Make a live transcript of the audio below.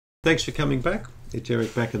Thanks for coming back. It's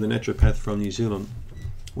Eric back in the naturopath from New Zealand.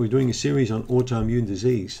 We're doing a series on autoimmune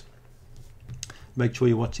disease. Make sure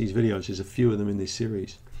you watch these videos. There's a few of them in this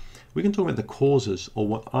series. We can talk about the causes, or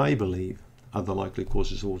what I believe are the likely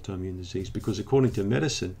causes of autoimmune disease, because according to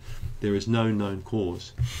medicine, there is no known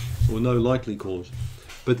cause or no likely cause.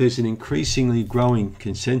 But there's an increasingly growing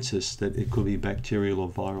consensus that it could be a bacterial or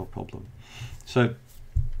viral problem. So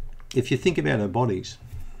if you think about our bodies,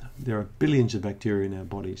 there are billions of bacteria in our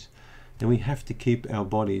bodies, and we have to keep our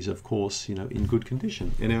bodies, of course, in good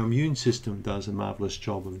condition. And our immune system does a marvelous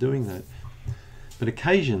job of doing that. But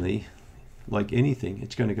occasionally, like anything,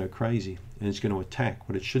 it's going to go crazy and it's going to attack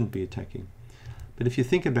what it shouldn't be attacking. But if you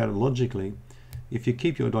think about it logically, if you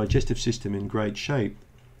keep your digestive system in great shape,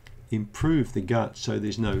 improve the gut so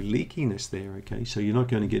there's no leakiness there, okay? So you're not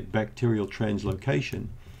going to get bacterial translocation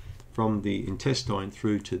from the intestine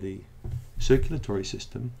through to the circulatory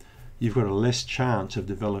system, you've got a less chance of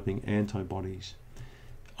developing antibodies.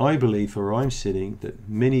 I believe, where I'm sitting, that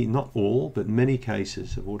many, not all, but many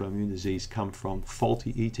cases of autoimmune disease come from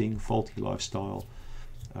faulty eating, faulty lifestyle,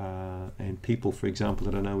 and people, for example,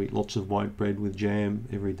 that I know eat lots of white bread with jam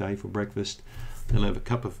every day for breakfast. They'll have a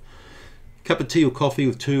cup of tea or coffee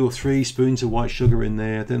with 2 or 3 spoons of white sugar in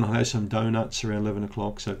there. Then I'll have some donuts around 11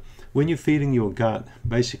 o'clock. So when you're feeding your gut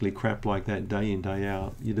basically crap like that day in, day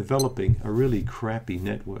out, you're developing a really crappy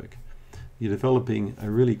network. You're developing a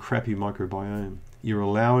really crappy microbiome. You're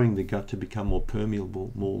allowing the gut to become more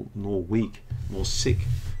permeable, more weak, more sick.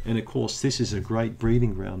 And of course, this is a great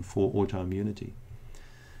breeding ground for autoimmunity.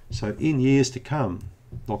 So in years to come,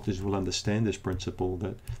 doctors will understand this principle,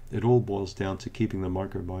 that it all boils down to keeping the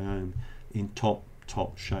microbiome in top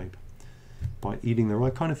shape by eating the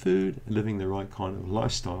right kind of food and living the right kind of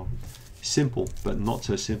lifestyle. Simple, but not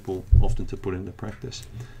so simple often to put into practice.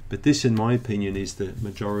 But this, in my opinion, is the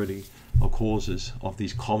majority of causes of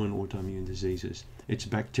these common autoimmune diseases. It's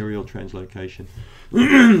bacterial translocation.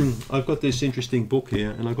 I've got this interesting book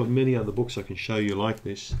here, and I've got many other books I can show you like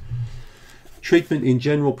this. Treatment in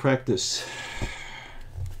General Practice.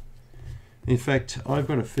 In fact, I've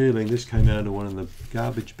got a feeling this came out of one of the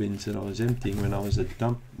garbage bins that I was emptying when I was at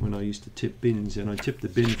dump, when I used to tip bins, and I tipped a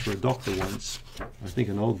bin for a doctor once, I think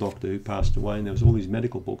an old doctor who passed away, and there was all these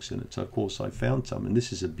medical books in it, so of course I found some, and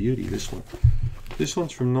this is a beauty, this one. This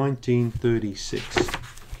one's from 1936.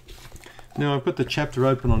 Now I've got the chapter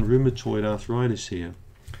open on rheumatoid arthritis here,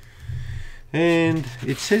 and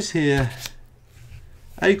it says here,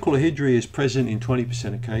 A. chlorhydria is present in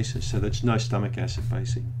 20% of cases, so that's no stomach acid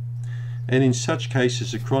basically. And in such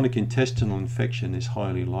cases, a chronic intestinal infection is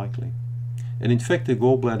highly likely. An infected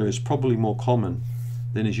gallbladder is probably more common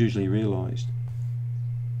than is usually realized.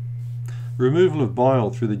 Removal of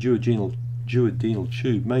bile through the duodenal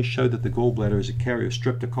tube may show that the gallbladder is a carrier of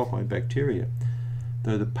streptococci bacteria,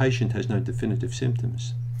 though the patient has no definitive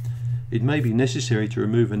symptoms. It may be necessary to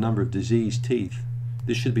remove a number of diseased teeth.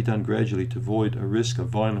 This should be done gradually to avoid a risk of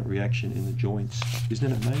violent reaction in the joints.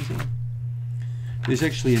 Isn't it amazing? There's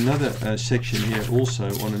actually another section here also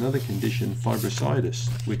on another condition,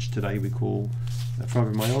 fibrositis, which today we call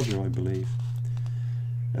fibromyalgia, I believe.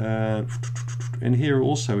 And here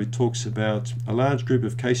also it talks about a large group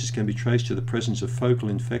of cases can be traced to the presence of focal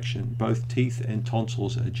infection. Both teeth and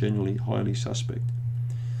tonsils are generally highly suspect.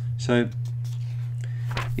 So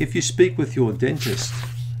if you speak with your dentist,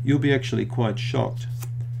 you'll be actually quite shocked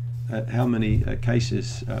at how many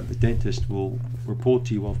cases the dentist will report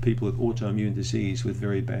to you of people with autoimmune disease with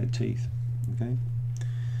very bad teeth. Okay,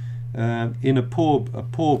 in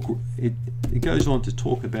it goes on to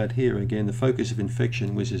talk about here again the focus of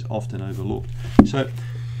infection, which is often overlooked. So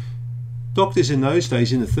doctors in those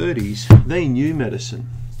days, in the 30s, they knew medicine.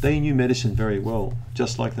 They knew medicine very well,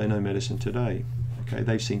 just like they know medicine today. Okay,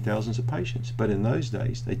 they've seen thousands of patients, but in those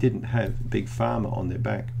days they didn't have big pharma on their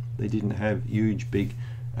back. They didn't have huge big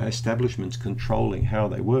establishments controlling how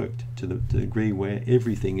they worked to the degree where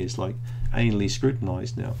everything is like anally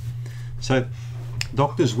scrutinized now. So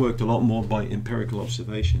doctors worked a lot more by empirical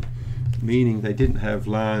observation, meaning they didn't have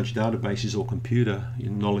large databases or computer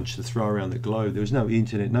knowledge to throw around the globe. There was no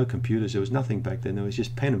internet, no computers, there was nothing back then. There was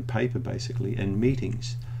just pen and paper basically, and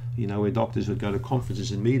meetings, where doctors would go to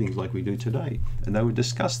conferences and meetings like we do today, and they would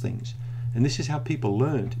discuss things. And this is how people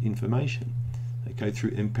learned information. Okay,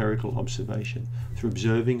 through empirical observation, through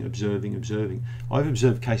observing. I've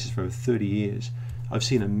observed cases for over 30 years. I've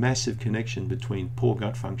seen a massive connection between poor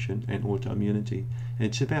gut function and autoimmunity. And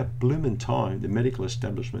it's about blooming time the medical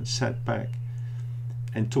establishment sat back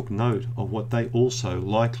and took note of what they also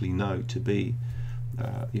likely know to be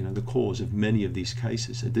the cause of many of these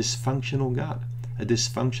cases: a dysfunctional gut, a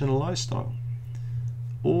dysfunctional lifestyle.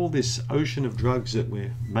 all this ocean of drugs that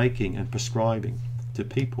we're making and prescribing to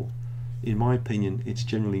people, in my opinion, it's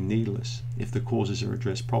generally needless if the causes are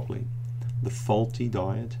addressed properly. The faulty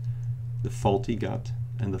diet, the faulty gut,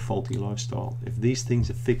 and the faulty lifestyle. If these things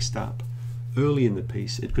are fixed up early in the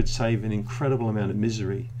piece, it could save an incredible amount of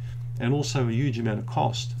misery and also a huge amount of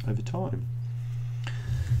cost over time.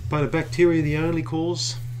 But are bacteria the only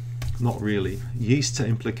cause? Not really. Yeasts are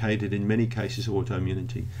implicated in many cases of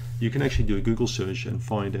autoimmunity. You can actually do a Google search and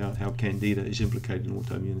find out how Candida is implicated in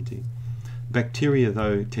autoimmunity. Bacteria,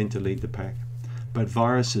 though, tend to lead the pack, but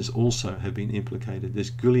viruses also have been implicated.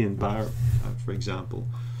 There's Guillain-Barré, for example,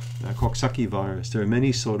 Coxsackie virus. There are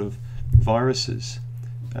many sort of viruses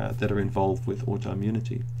that are involved with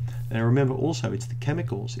autoimmunity. And remember also, it's the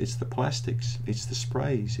chemicals, it's the plastics, it's the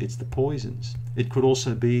sprays, it's the poisons. It could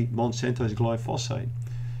also be Monsanto's glyphosate.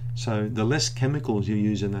 So the less chemicals you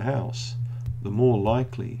use in the house, the more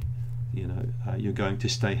likely you're going to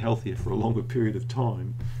stay healthier for a longer period of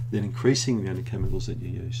time than increasing the amount of chemicals that you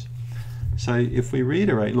use. So if we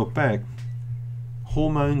reiterate, look back,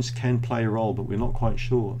 hormones can play a role, but we're not quite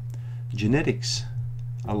sure. Genetics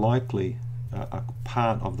are likely a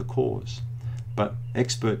part of the cause, but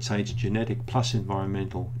experts say it's genetic plus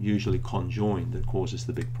environmental, usually conjoined, that causes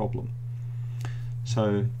the big problem.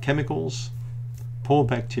 So chemicals, poor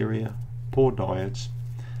bacteria, poor diets,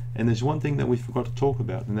 and there's one thing that we forgot to talk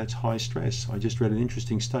about, and that's high stress. I just read an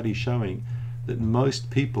interesting study showing that most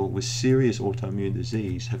people with serious autoimmune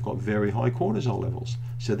disease have got very high cortisol levels,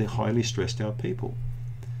 so they're highly stressed out people.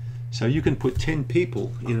 So you can put 10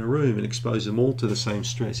 people in a room and expose them all to the same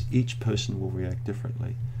stress. Each person will react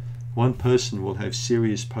differently. One person will have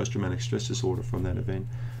serious post-traumatic stress disorder from that event.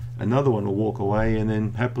 Another one will walk away and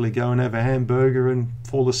then happily go and have a hamburger and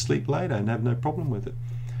fall asleep later and have no problem with it.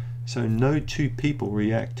 So no two people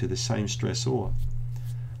react to the same stressor,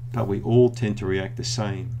 but we all tend to react the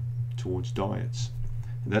same towards diets.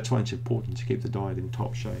 And that's why it's important to keep the diet in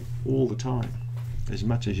top shape all the time, as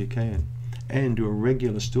much as you can, and do a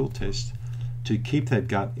regular stool test to keep that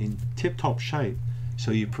gut in tip-top shape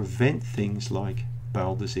so you prevent things like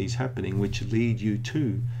bowel disease happening, which lead you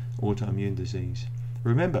to autoimmune disease.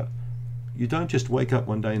 Remember, you don't just wake up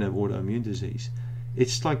one day and have autoimmune disease.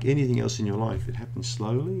 It's like anything else in your life. It happens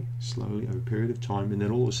slowly over a period of time, and then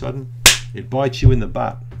all of a sudden it bites you in the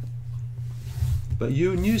butt. But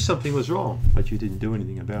you knew something was wrong, but you didn't do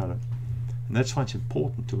anything about it. And that's why it's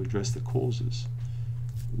important to address the causes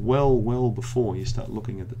well before you start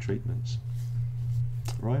looking at the treatments.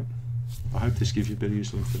 Right? I hope this gives you a bit of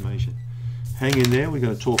useful information. Hang in there, we're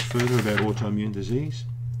going to talk further about autoimmune disease.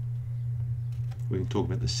 We can talk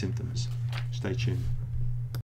about the symptoms. Stay tuned.